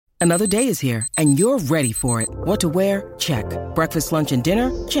Another day is here, and you're ready for it. What to wear? Check. Breakfast, lunch, and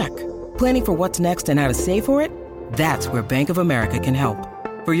dinner? Check. Planning for what's next and how to save for it? That's where Bank of America can help.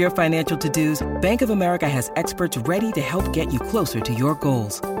 For your financial to-dos, Bank of America has experts ready to help get you closer to your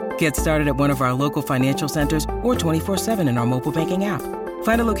goals. Get started at one of our local financial centers or 24/7 in our mobile banking app.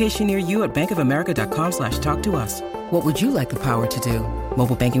 Find a location near you at bankofamerica.com/talktous. What would you like the power to do?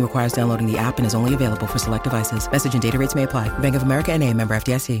 Mobile banking requires downloading the app and is only available for select devices. Message and data rates may apply. Bank of America N.A., member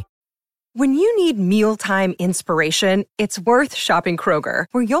FDIC. When you need mealtime inspiration, it's worth shopping Kroger,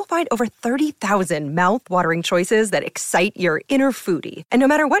 where you'll find over 30,000 mouth-watering choices that excite your inner foodie. And no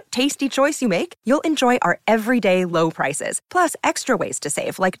matter what tasty choice you make, you'll enjoy our everyday low prices, plus extra ways to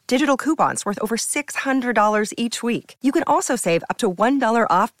save, like digital coupons worth over $600 each week. You can also save up to $1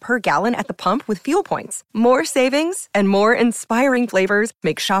 off per gallon at the pump with fuel points. More savings and more inspiring flavors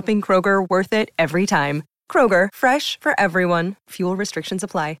make shopping Kroger worth it every time. Kroger, fresh for everyone. Fuel restrictions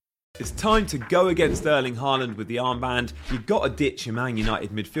apply. It's time to go against Erling Haaland with the armband. You've got to ditch your Man United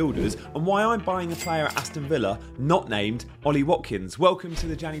midfielders, and why I'm buying a player at Aston Villa not named Ollie Watkins. Welcome to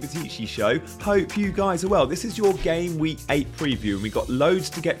the Gianni Battici Show. Hope you guys are well. This is your Game Week 8 preview, and we've got loads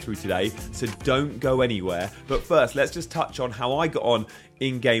to get through today, so don't go anywhere. But first, let's just touch on how I got on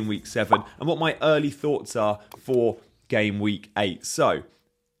in Game Week 7 and what my early thoughts are for Game Week 8. So,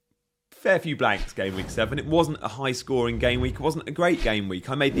 fair few blanks Game Week 7. It wasn't a high-scoring game week. It wasn't a great game week.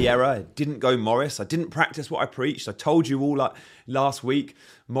 I made the error. I didn't go Morris. I didn't practice what I preached. I told you all last week,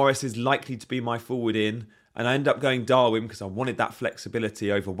 Morris is likely to be my forward in. And I ended up going Darwin because I wanted that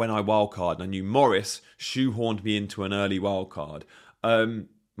flexibility over when I wildcard. And I knew Morris shoehorned me into an early wildcard.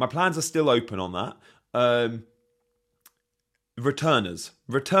 My plans are still open on that. Returners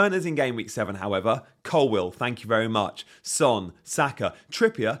in Game Week 7, however. Colwill, thank you very much. Son, Saka.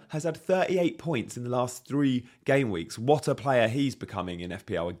 Trippier has had 38 points in the last 3 game weeks. What a player he's becoming in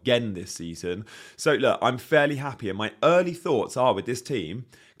FPL again this season. So look, I'm fairly happy, and my early thoughts are with this team,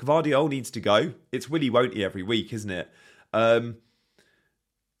 Gvardiol needs to go. It's Willy won't he every week, isn't it? And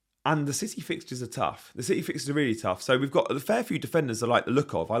the City fixtures are tough. The City fixtures are really tough. So we've got a fair few defenders I like the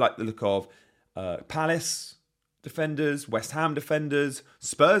look of. I like the look of Palace defenders, West Ham defenders,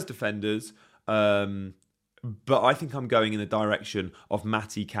 Spurs defenders, but I think I'm going in the direction of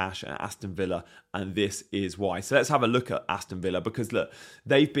Matty Cash and Aston Villa, and this is why. So let's have a look at Aston Villa, because look,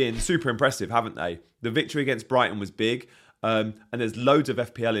 they've been super impressive, haven't they? The victory against Brighton was big, and there's loads of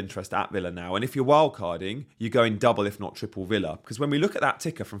FPL interest at Villa now, and if you're wildcarding, you're going double if not triple Villa, because when we look at that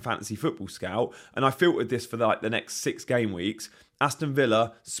ticker from Fantasy Football Scout, and I filtered this for the next 6 game weeks, Aston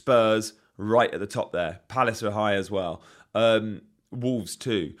Villa, Spurs, right at the top there. Palace are high as well. Wolves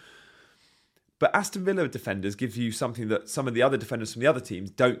too. But Aston Villa defenders give you something that some of the other defenders from the other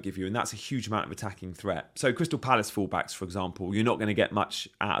teams don't give you, and that's a huge amount of attacking threat. So Crystal Palace fullbacks, for example, you're not going to get much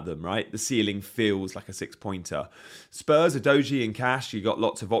out of them, right? The ceiling feels like a 6-pointer. Spurs, Adoji and Cash, you got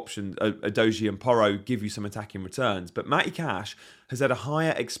lots of options. Adoji and Porro give you some attacking returns. But Matty Cash has had a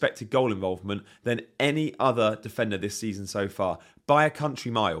higher expected goal involvement than any other defender this season so far, by a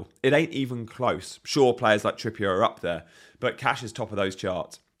country mile. It ain't even close. Sure, players like Trippier are up there, but Cash is top of those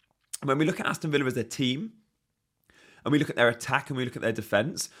charts. When we look at Aston Villa as a team, and we look at their attack and we look at their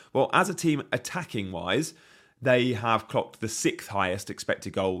defence, well, as a team attacking-wise, they have clocked the 6th highest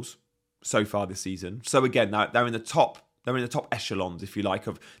expected goals so far this season. So again, they're in the top echelons, if you like,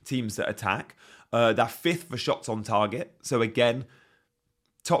 of teams that attack. They're 5th for shots on target. So again,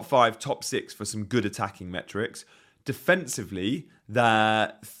 top 5, top 6 for some good attacking metrics. Defensively,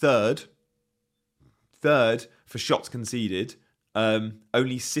 they're third for shots conceded.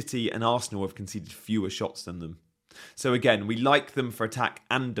 Only City and Arsenal have conceded fewer shots than them. So again, we like them for attack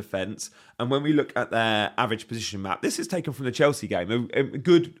and defence. And when we look at their average position map, this is taken from the Chelsea game, a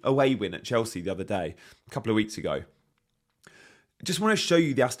good away win at Chelsea the other day, a couple of weeks ago. Just want to show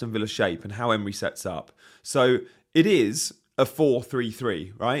you the Aston Villa shape and how Emery sets up. So it is a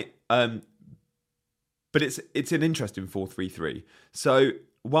 4-3-3, right? But it's an interesting 4-3-3. So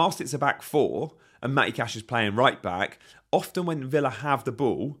whilst it's a back 4 and Matty Cash is playing right back, often when Villa have the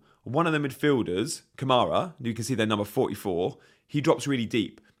ball, one of the midfielders, Kamara, you can see their number 44, he drops really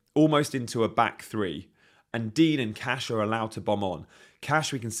deep, almost into a back 3. And Dean and Cash are allowed to bomb on.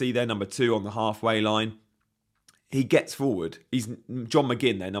 Cash, we can see their number 2 on the halfway line. He gets forward. He's John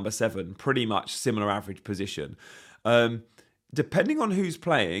McGinn, their number 7, pretty much similar average position. Depending on who's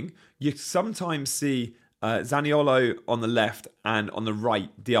playing, you sometimes see Zaniolo on the left and on the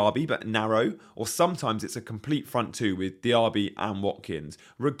right Diaby, but narrow, or sometimes it's a complete front 2 with Diaby and Watkins.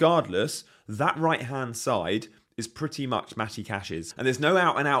 Regardless, that right-hand side is pretty much Matty Cash's. And there's no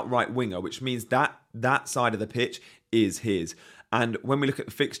out-and-out right winger, which means that side of the pitch is his. And when we look at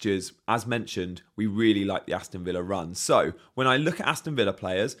the fixtures, as mentioned, we really like the Aston Villa run. So when I look at Aston Villa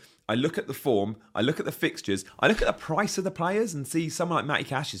players, I look at the form, I look at the fixtures, I look at the price of the players and see someone like Matty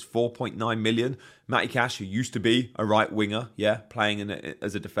Cash is 4.9 million. Matty Cash, who used to be a right winger, playing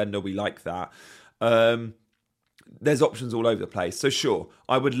as a defender, we like that. There's options all over the place. So sure,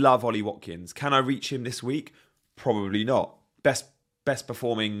 I would love Ollie Watkins. Can I reach him this week? Probably not. Best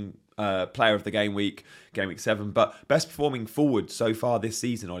performing player of the game week 7, but best performing forward so far this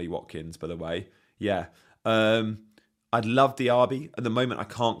season, Ollie Watkins, by the way. Yeah. I'd love Diaby. At the moment, I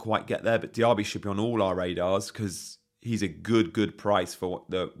can't quite get there, but Diaby should be on all our radars because he's a good price for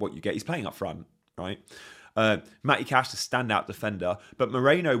what you get. He's playing up front, right? Matty Cash, the standout defender, but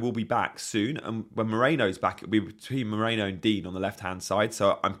Moreno will be back soon, and when Moreno's back, it'll be between Moreno and Dean on the left-hand side,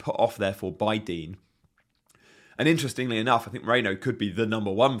 so I'm put off, therefore, by Dean. And interestingly enough, I think Moreno could be the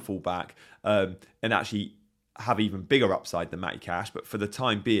number one fullback and actually have even bigger upside than Matty Cash, but for the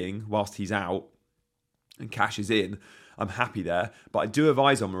time being, whilst he's out and Cash is in, I'm happy there, but I do have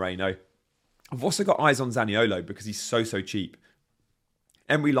eyes on Moreno. I've also got eyes on Zaniolo because he's so cheap.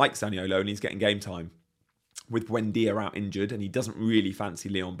 Emery likes Zaniolo and he's getting game time with Buendia out injured, and he doesn't really fancy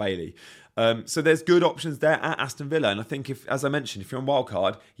Leon Bailey. So there's good options there at Aston Villa, and I think, as I mentioned, if you're on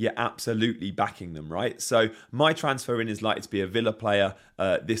wildcard, you're absolutely backing them, right? So my transfer in is likely to be a Villa player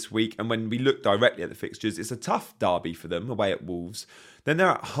this week, and when we look directly at the fixtures, it's a tough derby for them away at Wolves. Then they're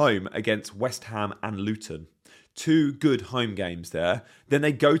at home against West Ham and Luton. 2 good home games there. Then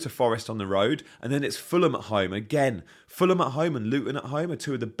they go to Forest on the road, and then it's Fulham at home again. Fulham at home and Luton at home are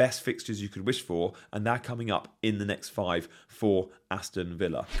 2 of the best fixtures you could wish for, and they're coming up in the next 5 for Aston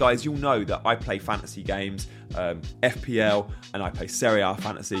Villa. Guys, you'll know that I play fantasy games, FPL, and I play Serie A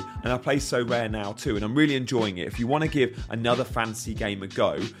fantasy, and I play So Rare now too, and I'm really enjoying it. If you want to give another fantasy game a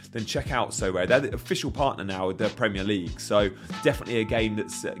go, then check out So Rare. They're the official partner now with the Premier League, so definitely a game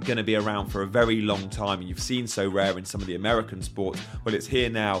that's going to be around for a very long time, and you've seen So Rare in some of the American sports. Well, it's here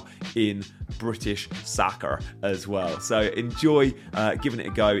now in British soccer as well. So enjoy giving it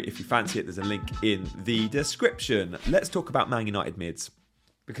a go. If you fancy it, there's a link in the description. Let's talk about Man United mids.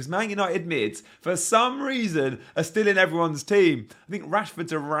 Because Man United mids, for some reason, are still in everyone's team. I think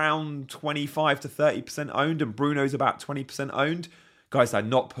Rashford's around 25 to 30% owned and Bruno's about 20% owned. Guys, they're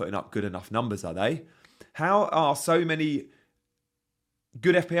not putting up good enough numbers, are they? How are so many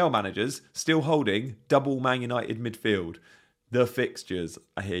good FPL managers still holding double Man United midfield? The fixtures,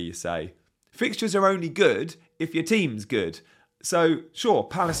 I hear you say. Fixtures are only good if your team's good. So, sure,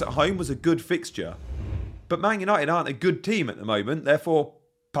 Palace at home was a good fixture. But Man United aren't a good team at the moment, therefore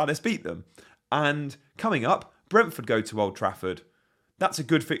Palace beat them. And coming up, Brentford go to Old Trafford. That's a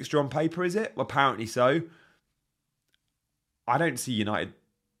good fixture on paper, is it? Well, apparently so. I don't see United...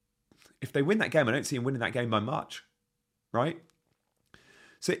 If they win that game, I don't see them winning that game by much. Right?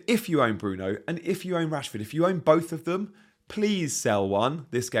 So if you own Bruno and if you own Rashford, if you own both of them, please sell one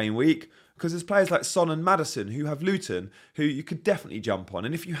this game week, because there's players like Son and Maddison who have Luton who you could definitely jump on.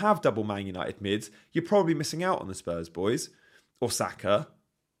 And if you have double Man United mids, you're probably missing out on the Spurs boys or Saka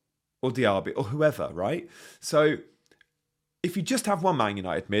or Diaby or whoever, right? So if you just have one Man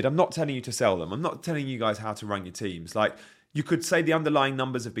United mid, I'm not telling you to sell them. I'm not telling you guys how to run your teams. Like, you could say the underlying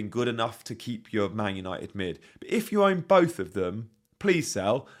numbers have been good enough to keep your Man United mid. But if you own both of them, please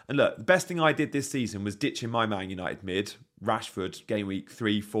sell. And look, the best thing I did this season was ditching my Man United mid, Rashford, game week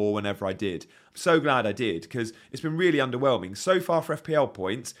 3, 4, whenever I did. I'm so glad I did, because it's been really underwhelming. So far for FPL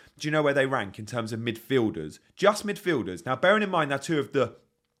points, do you know where they rank in terms of midfielders? Just midfielders. Now, bearing in mind they're 2 of the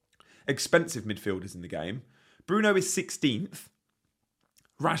expensive midfielders in the game. Bruno is 16th.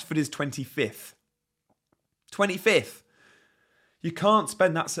 Rashford is 25th. 25th. You can't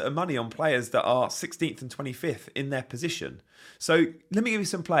spend that sort of money on players that are 16th and 25th in their position. So let me give you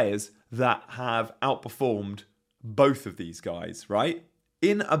some players that have outperformed both of these guys, right?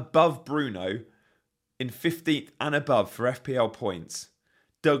 In above Bruno, in 15th and above for FPL points,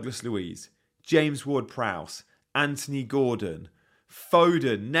 Douglas Luiz, James Ward-Prowse, Anthony Gordon,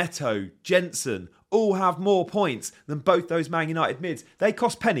 Foden, Neto, Jensen, all have more points than both those Man United mids. They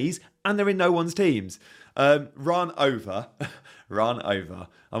cost pennies and they're in no one's teams. Run over.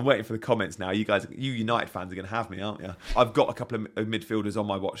 I'm waiting for the comments now. You guys, you United fans are going to have me, aren't you? I've got a couple of midfielders on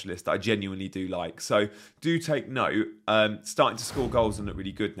my watch list that I genuinely do like. So do take note. Starting to score goals and look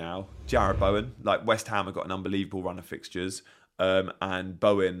really good now. Jarrod Bowen, like West Ham have got an unbelievable run of fixtures. And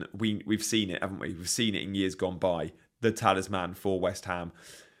Bowen, we've seen it, haven't we? We've seen it in years gone by. The talisman for West Ham.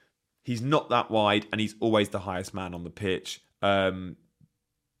 He's not that wide and he's always the highest man on the pitch.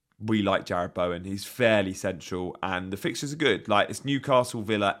 We like Jarrod Bowen. He's fairly central and the fixtures are good. Like, it's Newcastle,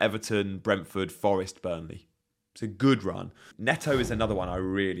 Villa, Everton, Brentford, Forest, Burnley. It's a good run. Neto is another one I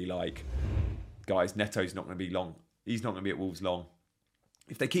really like. Guys, Neto's not going to be long. He's not going to be at Wolves long.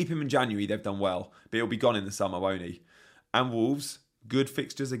 If they keep him in January, they've done well. But he'll be gone in the summer, won't he? And Wolves, good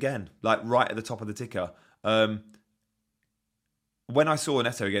fixtures again. Like right at the top of the ticker. When I saw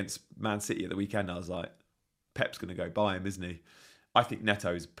Neto against Man City at the weekend, I was like, Pep's going to go buy him, isn't he? I think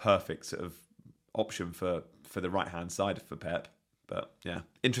Neto is a perfect sort of option for the right-hand side for Pep. But yeah,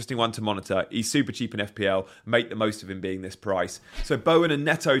 interesting one to monitor. He's super cheap in FPL. Make the most of him being this price. So Bowen and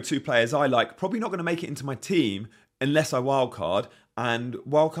Neto, two players I like. Probably not going to make it into my team unless I wildcard. And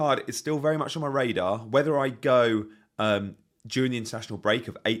wildcard is still very much on my radar. Whether I go during the international break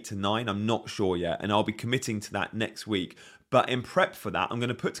of 8 to 9, I'm not sure yet. And I'll be committing to that next week. But in prep for that, I'm going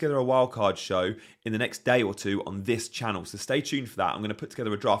to put together a wildcard show in the next day or two on this channel. So stay tuned for that. I'm going to put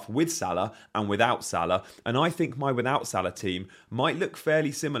together a draft with Salah and without Salah. And I think my without Salah team might look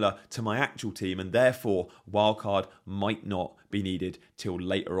fairly similar to my actual team. And therefore, wildcard might not be needed till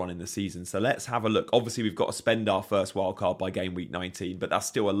later on in the season. So let's have a look. Obviously, we've got to spend our first wildcard by game week 19. But that's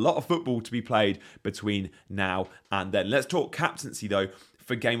still a lot of football to be played between now and then. Let's talk captaincy, though,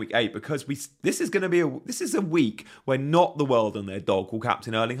 for game week 8, because this is a week where not the world and their dog will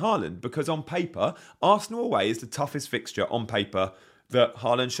captain Erling Haaland, because on paper Arsenal away is the toughest fixture on paper that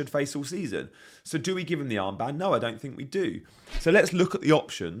Haaland should face all season. So do we give him the armband? No, I don't think we do. So let's look at the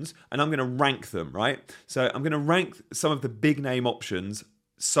options, and I'm going to rank them, right? So I'm going to rank some of the big name options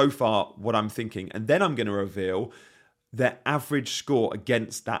so far, what I'm thinking, and then I'm going to reveal their average score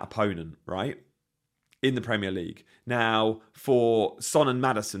against that opponent, right? In the Premier League. Now, for Son and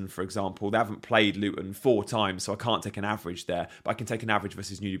Maddison, for example, they haven't played Luton 4 times, so I can't take an average there, but I can take an average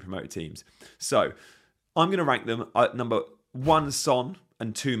versus newly promoted teams. So, I'm going to rank them at number 1, Son,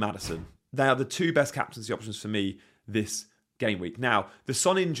 and 2, Maddison. They are the 2 best captaincy options for me this game week. Now, the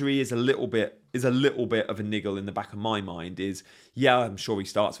Son injury is a little bit of a niggle in the back of my mind. I'm sure he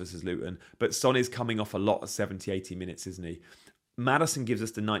starts versus Luton, but Son is coming off a lot of 70, 80 minutes, isn't he? Maddison gives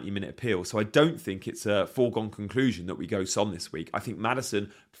us the 90-minute appeal, so I don't think it's a foregone conclusion that we go Son this week. I think Maddison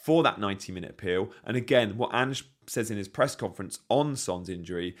for that 90-minute appeal, and again, what Ange says in his press conference on Son's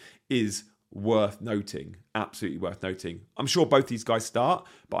injury is worth noting, absolutely worth noting. I'm sure both these guys start,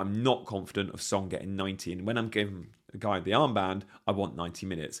 but I'm not confident of Son getting 90, and when I'm giving a guy the armband, I want 90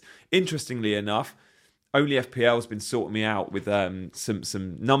 minutes. Interestingly enough, only FPL has been sorting me out with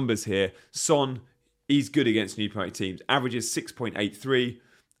some numbers here. Son, he's good against new promoted teams. Averages 6.83.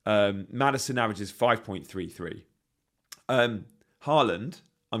 Maddison averages 5.33. Haaland,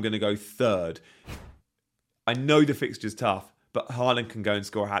 I'm going to go third. I know the fixture's tough, but Haaland can go and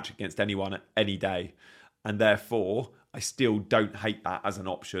score a hat-trick against anyone any day. And therefore, I still don't hate that as an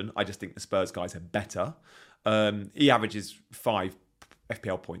option. I just think the Spurs guys are better. He averages 5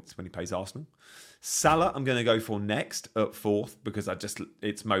 FPL points when he plays Arsenal. Salah, I'm going to go for next at 4th because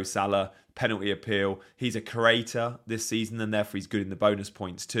it's Mo Salah, penalty appeal. He's a creator this season and therefore he's good in the bonus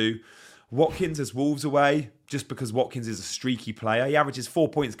points too. Watkins as Wolves away, just because Watkins is a streaky player. He averages 4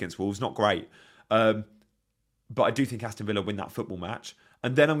 points against Wolves, not great. But I do think Aston Villa win that football match.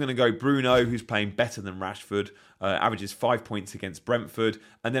 And then I'm going to go Bruno, who's playing better than Rashford, averages 5 points against Brentford.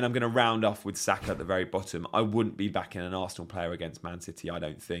 And then I'm going to round off with Saka at the very bottom. I wouldn't be backing an Arsenal player against Man City, I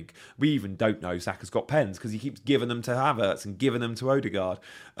don't think. We even don't know Saka's got pens because he keeps giving them to Havertz and giving them to Odegaard.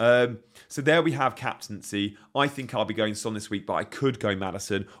 So there we have captaincy. I think I'll be going Son this week, but I could go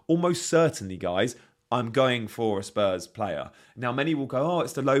Maddison. Almost certainly, guys, I'm going for a Spurs player. Now, many will go,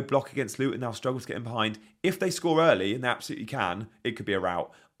 it's the low block against Luton. They'll struggle to get in behind. If they score early, and they absolutely can, it could be a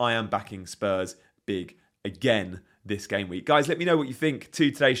rout. I am backing Spurs big again this game week. Guys, let me know what you think to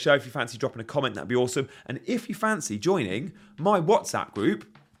today's show. If you fancy dropping a comment, that'd be awesome. And if you fancy joining my WhatsApp group,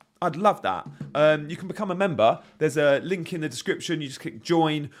 I'd love that. You can become a member. There's a link in the description. You just click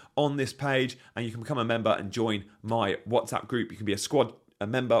join on this page and you can become a member and join my WhatsApp group. You can be a squad a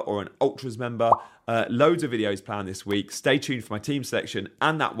member or an Ultras member. Loads of videos planned this week. Stay tuned for my team selection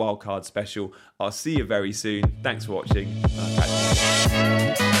and that wildcard special. I'll see you very soon. Thanks for watching.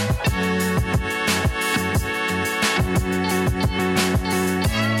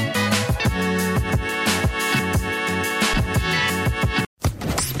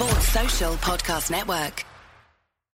 Sports Social Podcast Network.